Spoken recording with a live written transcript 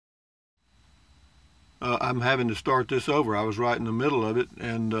I'm having to start this over. I was right in the middle of it,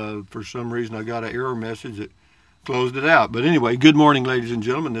 and for some reason I got an error message that closed it out. But anyway, good morning, ladies and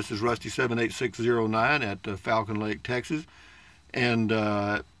gentlemen. This is Rusty 78609 at Falcon Lake, Texas. And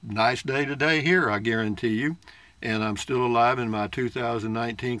nice day today here, I guarantee you. And I'm still alive in my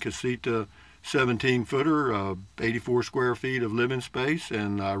 2019 Casita 17-footer, 84 square feet of living space,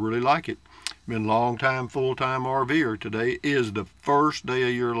 and I really like it. Been a long time, full-time RVer. Today is the first day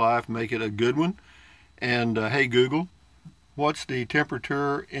of your life. Make it a good one. And hey, Google, what's the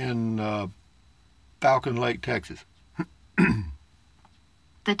temperature in Falcon Lake, Texas?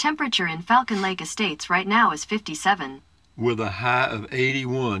 The temperature in Falcon Lake Estates right now is 57. With a high of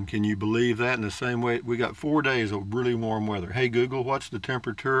 81. Can you believe that? In the same way, we got 4 days of really warm weather. Hey, Google, what's the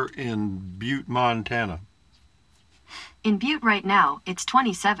temperature in Butte, Montana? In Butte right now, it's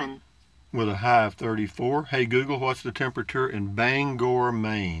 27. With a high of 34. Hey, Google, what's the temperature in Bangor,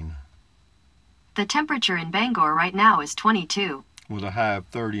 Maine? The temperature in Bangor right now is 22. With a high of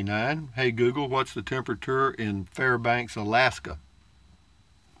 39. Hey, Google, what's the temperature in Fairbanks, Alaska?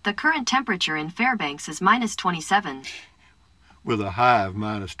 The current temperature in Fairbanks is minus 27. With a high of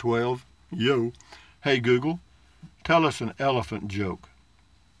minus 12. Yo. Hey, Google, tell us an elephant joke.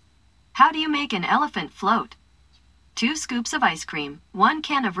 How do you make an elephant float? 2 scoops of ice cream, 1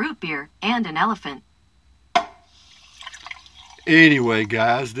 can of root beer, and an elephant. Anyway,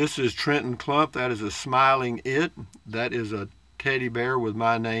 guys, this is Trenton Clump. That is a smiling it. That is a teddy bear with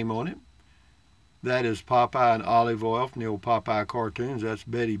my name on it. That is Popeye and Olive Oyl from the old Popeye cartoons. That's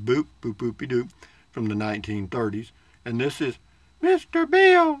Betty Boop, Boop Boopy Doop from the 1930s. And this is Mr.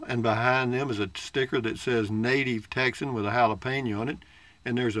 Bill. And behind them is a sticker that says Native Texan with a jalapeno on it.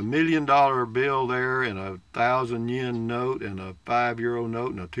 And there's a $1 million bill there, and a 1,000 yen note, and a 5-euro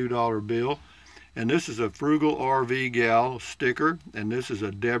note, and a $2 bill. And this is a Frugal RV Gal sticker, and this is a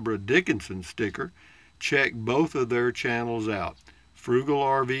Deborah Dickinson sticker. Check both of their channels out. Frugal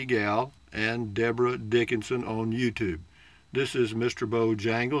RV Gal and Deborah Dickinson on YouTube. This is Mr.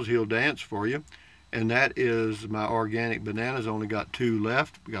 Bojangles. He'll dance for you. And that is my organic bananas. Only got 2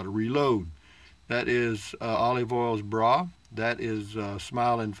 left. We got to reload. That is Olive Oyl's bra. That is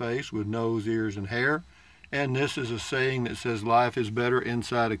Smiling Face with nose, ears, and hair. And this is a saying that says life is better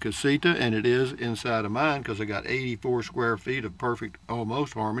inside a casita, and it is inside of mine because I got 84 square feet of perfect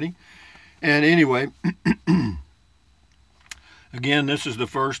almost harmony. And anyway, again, this is the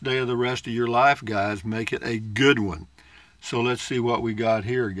first day of the rest of your life, guys. Make it a good one. So let's see what we got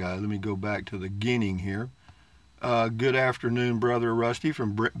here, guys. Let me go back to the beginning here. Good afternoon, Brother Rusty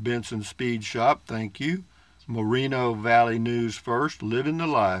from Benson Speed Shop. Thank you. Moreno Valley News First. Living the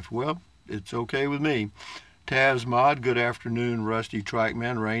life. Well, it's okay with me. Taz Mod, good afternoon, Rusty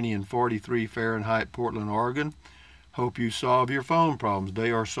Trackman, rainy and 43 Fahrenheit, Portland, Oregon. Hope you solve your phone problems.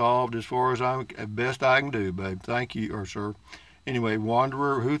 They are solved as far as I'm best I can do, babe. Thank you, or sir. Anyway,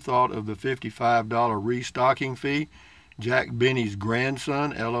 Wanderer, who thought of the $55 restocking fee? Jack Benny's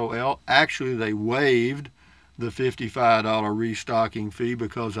grandson, LOL. Actually, they waived the $55 restocking fee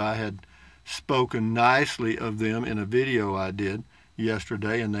because I had spoken nicely of them in a video I did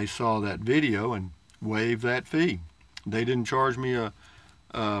yesterday, and they saw that video and waived that fee. They didn't charge me a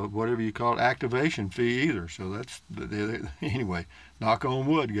whatever you call it, activation fee either. So that's anyway, knock on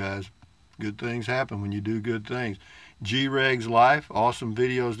wood, guys. Good things happen when you do good things. G-Regs Life, awesome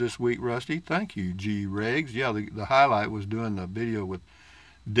videos this week, Rusty. Thank you, G-Regs. Yeah, the highlight was doing the video with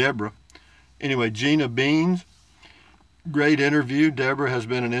Deborah. Anyway, Gina Beans, great interview. Deborah has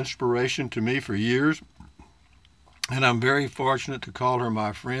been an inspiration to me for years, and I'm very fortunate to call her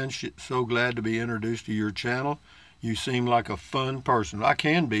my friend. She's so glad to be introduced to your channel. You seem like a fun person. I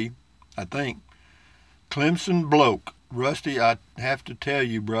can be, I think. Clemson Bloke. Rusty, I have to tell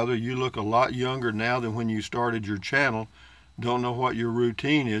you, brother, you look a lot younger now than when you started your channel. Don't know what your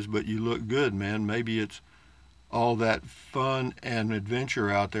routine is, but you look good, man. Maybe it's all that fun and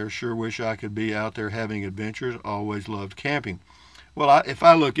adventure out there. Sure wish I could be out there having adventures. Always loved camping. Well, if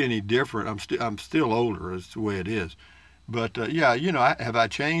I look any different, I'm still older. That's the way it is. But yeah, you know, have I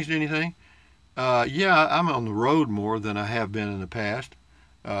changed anything? Yeah, I'm on the road more than I have been in the past.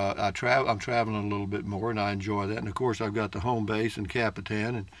 I'm traveling a little bit more, and I enjoy that. And of course, I've got the home base in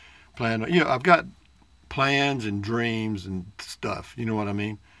Capitan, and I've got plans and dreams and stuff. You know what I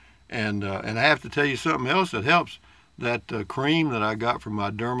mean? And I have to tell you something else that helps. That cream that I got from my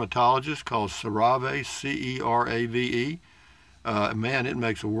dermatologist called CeraVe, C-E-R-A-V-E. Man, it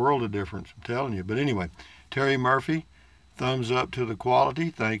makes a world of difference. I'm telling you. But anyway, Terry Murphy, thumbs up to the quality.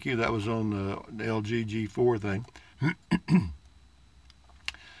 Thank you. That was on the LG G4 thing.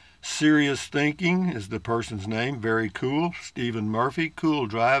 Serious Thinking is the person's name. Very cool. Stephen Murphy. Cool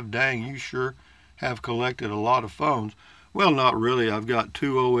drive. Dang, you sure have collected a lot of phones. Well, not really. I've got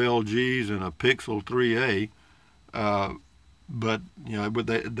two OLGs and a Pixel 3a, but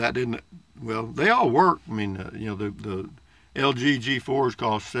that didn't. Well, they all work. I mean, the LG G4s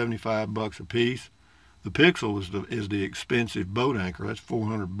cost $75 a piece. The Pixel is the expensive boat anchor. That's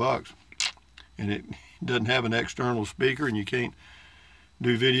 $400, and it doesn't have an external speaker, and you can't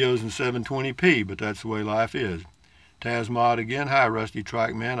do videos in 720p. But that's the way life is. Tazmod again. Hi, Rusty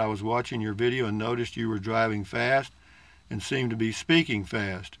Trackman. I was watching your video and noticed you were driving fast and seemed to be speaking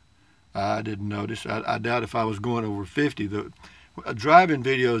fast. I didn't notice. I doubt if I was going over 50. The driving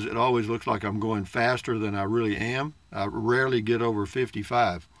videos, it always looks like I'm going faster than I really am. I rarely get over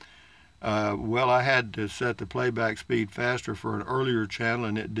 55. Well, I had to set the playback speed faster for an earlier channel,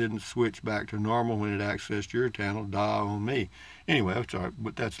 and it didn't switch back to normal when it accessed your channel. Duh on me. Anyway, I'm sorry,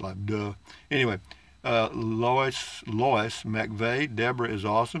 but that's like duh. Anyway, Lois McVeigh, Deborah is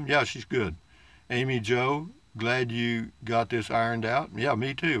awesome. Yeah, she's good. Amy Joe, glad you got this ironed out. Yeah,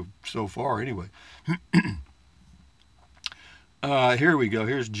 me too, so far anyway. Here we go.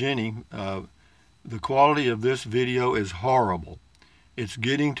 Here's Jenny. The quality of this video is horrible. It's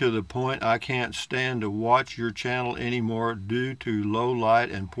getting to the point I can't stand to watch your channel anymore due to low light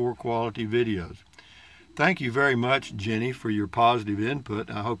and poor quality videos. Thank you very much, Jenny, for your positive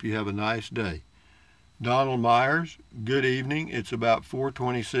input. I hope you have a nice day. Donald Myers, good evening. It's about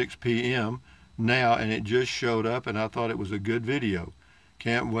 4:26 p.m. now, and it just showed up, and I thought it was a good video.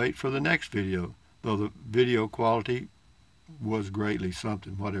 Can't wait for the next video, though the video quality was greatly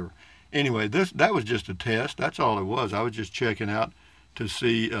something, whatever. Anyway, that was just a test. That's all it was. I was just checking out to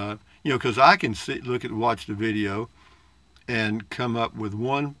see, because I can watch the video and come up with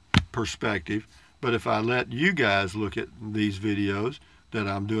one perspective, but if I let you guys look at these videos that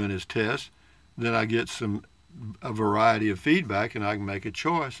I'm doing as tests, then I get a variety of feedback, and I can make a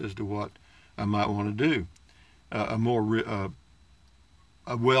choice as to what I might want to do, a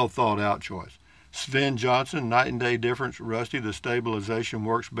well thought out choice. Sven Johnson, night and day difference, Rusty. The stabilization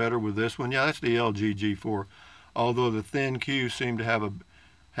works better with this one. Yeah, that's the LG G4. Although the thin Q seemed to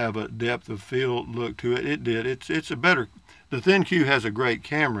have a depth of field look to it, it did. It's a better. The thin Q has a great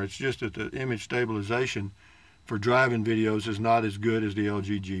camera. It's just that the image stabilization for driving videos is not as good as the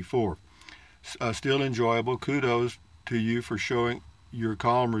LG G4. Still enjoyable. Kudos to you for showing your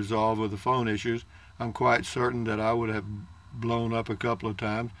calm resolve with the phone issues. I'm quite certain that I would have blown up a couple of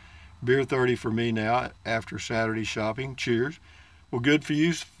times. Beer 30 for me now after Saturday shopping. Cheers. Well, good for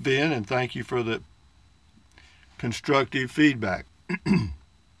you, Finn, and thank you for the constructive feedback.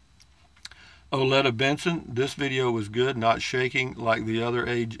 Oleta Benson, this video was good, not shaking like the other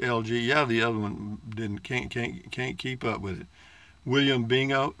LG. Yeah, the other one can't keep up with it. William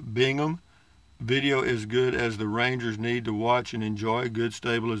Bingham, video is good as the Rangers need to watch and enjoy. Good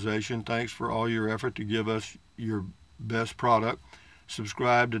stabilization. Thanks for all your effort to give us your best product.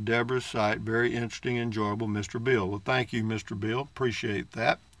 Subscribe to Deborah's site. Very interesting, enjoyable, Mr. Bill. Well, thank you, Mr. Bill. Appreciate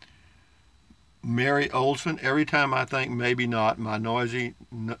that. Mary Olson, every time I think maybe not, my noisy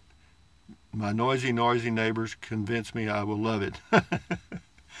neighbors convince me I will love it.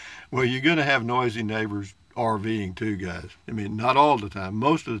 Well, you're going to have noisy neighbors RVing too, guys. I mean, not all the time.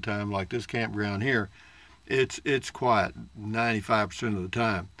 Most of the time, like this campground here, it's quiet 95% of the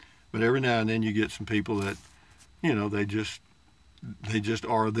time. But every now and then you get some people that, they just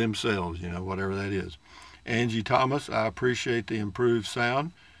are themselves, whatever that is. Angie Thomas, I appreciate the improved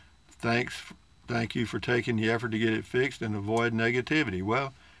sound. Thank you for taking the effort to get it fixed and avoid negativity.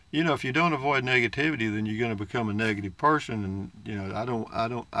 Well, if you don't avoid negativity, then you're going to become a negative person,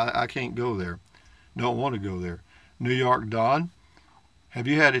 and I can't go there. Don't want to go there. New York Don, have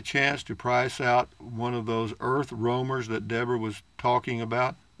you had a chance to price out one of those Earth roamers that Deborah was talking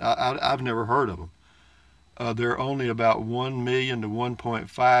about? I've never heard of them. They're only about 1 million to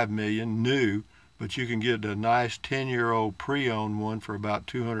 1.5 million new, but you can get a nice 10-year-old pre-owned one for about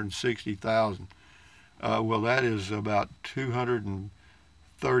 $260,000. Well, that is about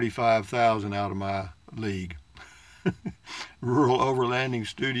 $235,000 out of my league. Rural Overlanding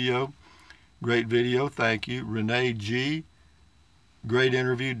Studio, great video, thank you. Renee G, great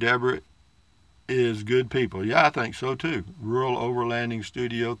interview. Deborah is good people. Yeah, I think so too. Rural Overlanding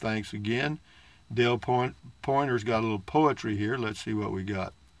Studio, thanks again. Dale Pointer's got a little poetry here. Let's see what we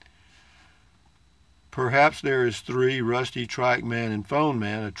got. Perhaps there is 3, Rusty, Trackman, and Phone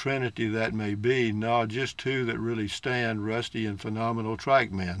Man, a trinity that may be. No, just 2 that really stand, Rusty and Phenomenal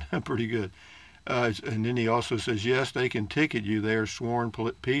Trackman. Pretty good. And then he also says, yes, they can ticket you. They are sworn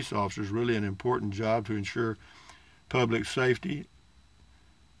peace officers. Really an important job to ensure public safety.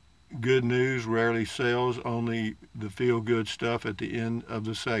 Good news rarely sells, only the feel-good stuff at the end of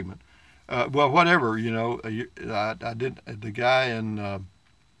the segment. Well, whatever, you know, I did. The guy in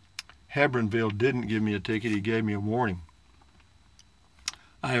Hebronville didn't give me a ticket. He gave me a warning.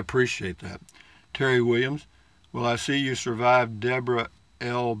 I appreciate that. Terry Williams, well, I see you survived Deborah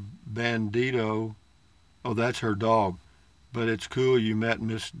L. Bandito. Oh, that's her dog. But it's cool you met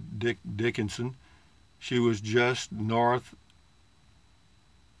Miss Dickinson. She was just north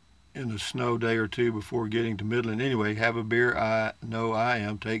in a snow day or two before getting to Midland. Anyway, have a beer. I know I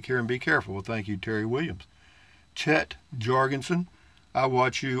am. Take care and be careful. Well, thank you, Terry Williams. Chet Jorgensen, I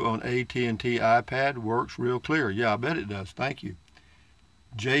watch you on AT&T iPad. Works real clear. Yeah, I bet it does. Thank you.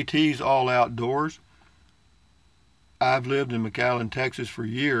 JT's All Outdoors. I've lived in McAllen, Texas for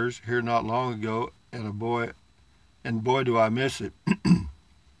years, here not long ago, and boy do I miss it.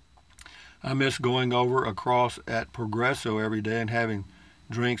 I miss going over across at Progresso every day and having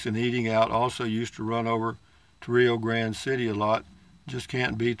drinks and eating out. Also used to run over to Rio Grande City a lot. Just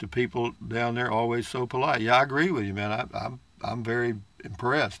can't beat the people down there, always so polite. Yeah, I agree with you, man. I'm very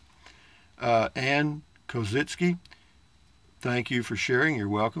impressed. Ann Kozitsky, thank you for sharing. You're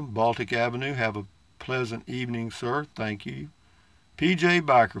welcome. Baltic Avenue, have a pleasant evening, sir. Thank you. PJ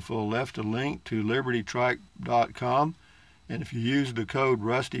Bikerful left a link to libertytrike.com, and if you use the code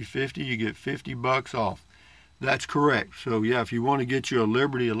Rusty50, you get $50 off. That's correct. So yeah, if you want to get you a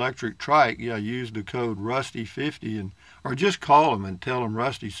Liberty electric trike, yeah, use the code Rusty50, and or just call them and tell them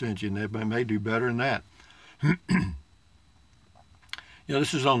Rusty sent you, and they may do better than that. Yeah,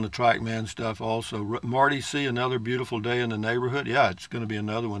 this is on the Trike Man stuff also. Marty C., another beautiful day in the neighborhood. Yeah, it's going to be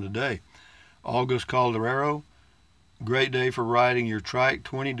another one today. August Calderero, great day for riding your trike,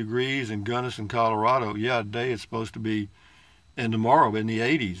 20 degrees in Gunnison, Colorado. Yeah, today it's supposed to be, and tomorrow in the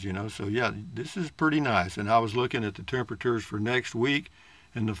 80s, you know. So yeah, this is pretty nice. And I was looking at the temperatures for next week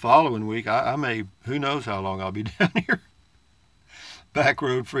and the following week. I may, who knows how long I'll be down here.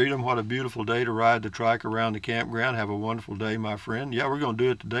 Backroad Freedom, what a beautiful day to ride the trike around the campground. Have a wonderful day, my friend. Yeah, we're going to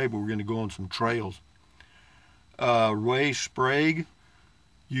do it today, but we're going to go on some trails. Ray Sprague,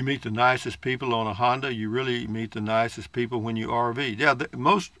 you meet the nicest people on a Honda. You really meet the nicest people when you RV. Yeah,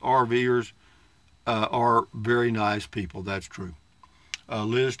 most RVers are very nice people. That's true.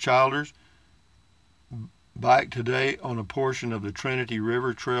 Liz Childers, bike today on a portion of the Trinity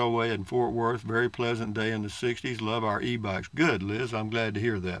River Trailway in Fort Worth. Very pleasant day in the 60s. Love our e-bikes. Good, Liz. I'm glad to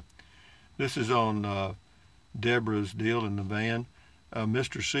hear that. This is on Deborah's deal in the van.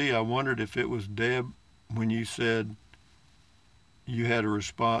 Mr. C., I wondered if it was Deb when you said you had a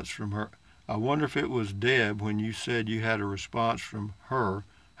response from her. I wonder if it was Deb when you said you had a response from her.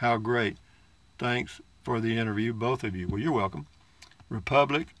 How great. Thanks for the interview, both of you. Well, you're welcome.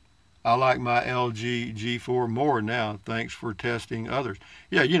 Republic, I like my LG G4 more now. Thanks for testing others.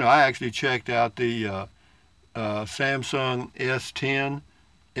 Yeah, you know, I actually checked out the Samsung S10,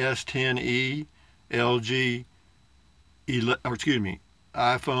 S10e, LG,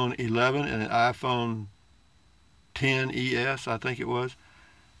 iPhone 11 and an iPhone 10es, I think it was.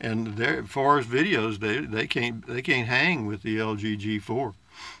 And as far as videos, they can't hang with the LG G4.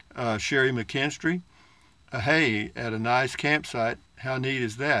 Sherry McKinstry, hey, at a nice campsite. How neat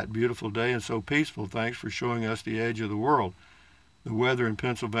is that? Beautiful day and so peaceful. Thanks for showing us the edge of the world. The weather in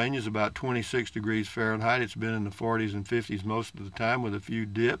Pennsylvania is about 26 degrees Fahrenheit. It's been in the 40s and 50s most of the time, with a few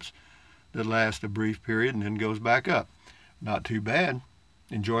dips that last a brief period and then goes back up. Not too bad.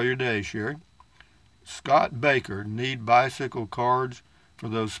 Enjoy your day, Sherry. Scott Baker, need bicycle cards for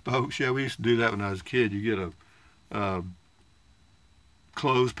those spokes. Yeah, we used to do that when I was a kid. You get a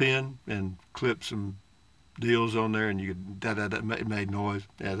clothespin and clip some deals on there, and you could it made noise.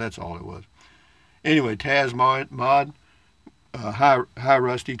 Yeah, that's all it was. Anyway, Taz Mod, hi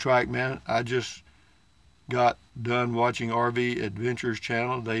Rusty Trike Man. I just got done watching RV Adventures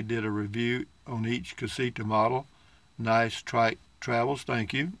channel. They did a review on each Casita model. Nice trike travels.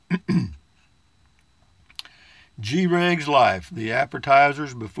 Thank you. G-Regs Life, the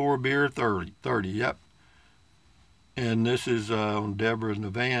appetizers before beer 30. Yep. And this is on Deborah in the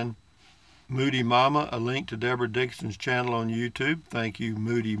van. Moody Mama, a link to Deborah Dixon's channel on YouTube. Thank you,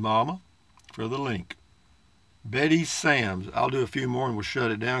 Moody Mama, for the link. Betty Sams, I'll do a few more and we'll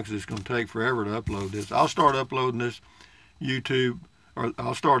shut it down because it's going to take forever to upload this. I'll start uploading this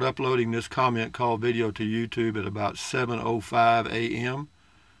I'll start uploading this comment call video to YouTube at about 7:05 a.m.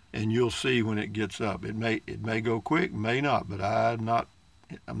 and you'll see when it gets up. It may go quick, may not, but I'm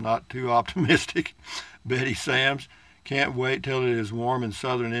not too optimistic. Betty Sams, can't wait till it is warm in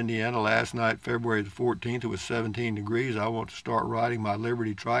southern Indiana. Last night, February the 14th, it was 17 degrees. I want to start riding my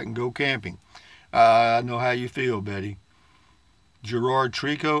Liberty Trike and go camping. I know how you feel, Betty. Gerard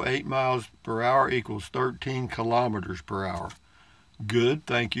Trico, 8 miles per hour equals 13 kilometers per hour. Good.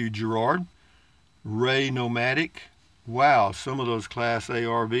 Thank you, Gerard. Ray Nomadic. Wow, some of those Class A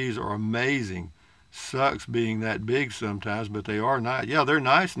RVs are amazing. Sucks being that big sometimes, but they are nice. Yeah, they're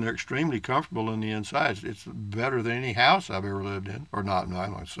nice and they're extremely comfortable on the inside. It's better than any house I've ever lived in. Or not, no, I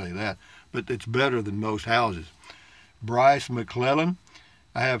don't say that. But it's better than most houses. Bryce McClellan.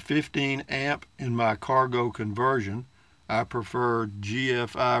 I have 15 amp in my cargo conversion. I prefer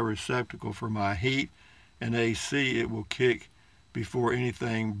GFI receptacle for my heat and AC. It will kick before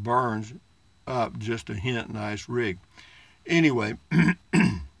anything burns up. Just a hint, nice rig. Anyway,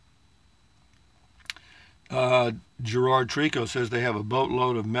 Gerard Trico says they have a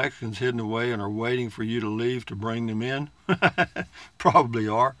boatload of Mexicans hidden away and are waiting for you to leave to bring them in. Probably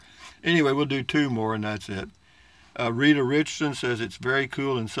are. Anyway, we'll do 2 more and that's it. Rita Richardson says it's very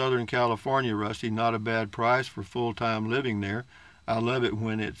cool in Southern California, Rusty. Not a bad price for full-time living there. I love it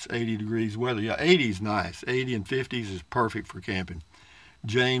when it's 80 degrees weather. Yeah, 80 is nice. 80 and 50s is perfect for camping.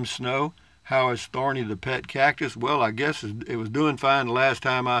 James Snow, how is Thorny the pet cactus? Well, I guess it was doing fine the last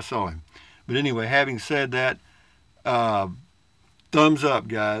time I saw him. But anyway, having said that, thumbs up,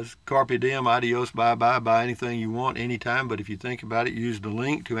 guys. Carpe diem, adios, bye-bye. Buy anything you want anytime. But if you think about it, use the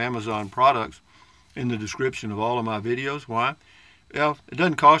link to Amazon products in the description of all of my videos. Why? Well, it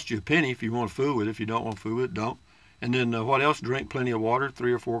doesn't cost you a penny if you want to fool with it. If you don't want to fool with it, don't. And then what else? Drink plenty of water.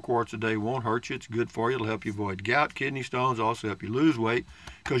 3 or 4 quarts a day won't hurt you. It's good for you. It'll help you avoid gout, kidney stones, also help you lose weight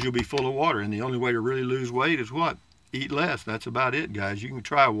because you'll be full of water. And the only way to really lose weight is what? Eat less. That's about it, guys. You can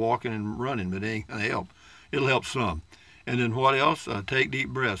try walking and running, but it ain't going to help. It'll help some. And then what else? Take deep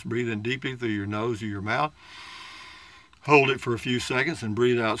breaths. Breathe in deeply through your nose or your mouth. Hold it for a few seconds and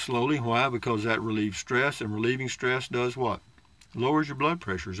breathe out slowly. Why? Because that relieves stress, and relieving stress does what? Lowers your blood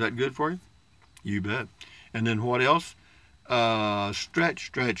pressure. Is that good for you? You bet. And then what else? Stretch,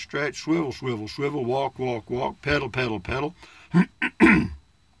 stretch, stretch, swivel, swivel, swivel, walk, walk, walk, pedal, pedal, pedal.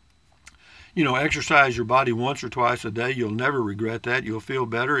 You know, exercise your body once or twice a day. You'll never regret that. You'll feel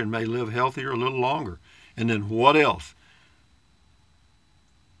better and may live healthier a little longer. And then what else?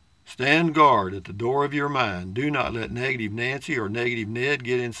 Stand guard at the door of your mind. Do not let negative Nancy or negative Ned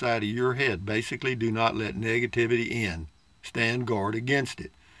get inside of your head. Basically, do not let negativity in. Stand guard against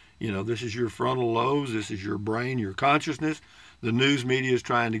it. You know, this is your frontal lobes. This is your brain, your consciousness. The news media is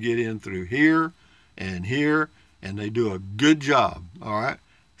trying to get in through here, and they do a good job, all right?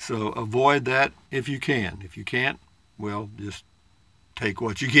 So avoid that if you can. If you can't, well, just take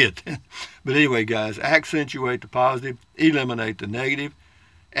what you get. But anyway, guys, accentuate the positive, eliminate the negative.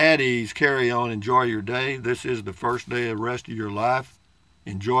 At ease, carry on, enjoy your day. This is the first day of the rest of your life.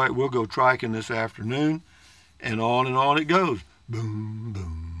 Enjoy it. We'll go triking this afternoon, and on it goes. Boom,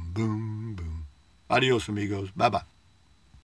 boom, boom, boom. Adios, amigos. Bye-bye.